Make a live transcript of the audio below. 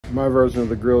My version of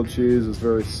the grilled cheese is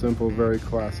very simple, very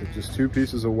classic. Just 2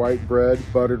 pieces of white bread,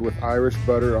 buttered with Irish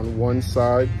butter on one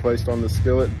side, placed on the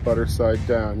skillet, butter side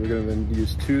down. You're gonna then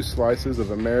use 2 slices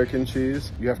of American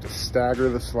cheese. You have to stagger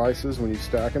the slices when you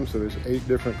stack them, so there's 8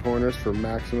 different corners for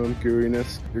maximum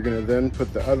gooiness. You're gonna then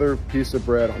put the other piece of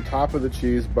bread on top of the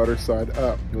cheese, butter side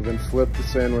up. You'll then flip the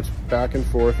sandwich back and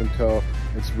forth until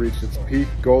it's reached its peak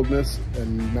goldness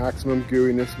and maximum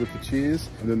gooiness with the cheese.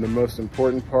 And then the most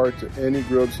important part to any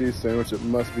grilled cheese sandwich, it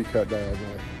must be cut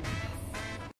diagonally.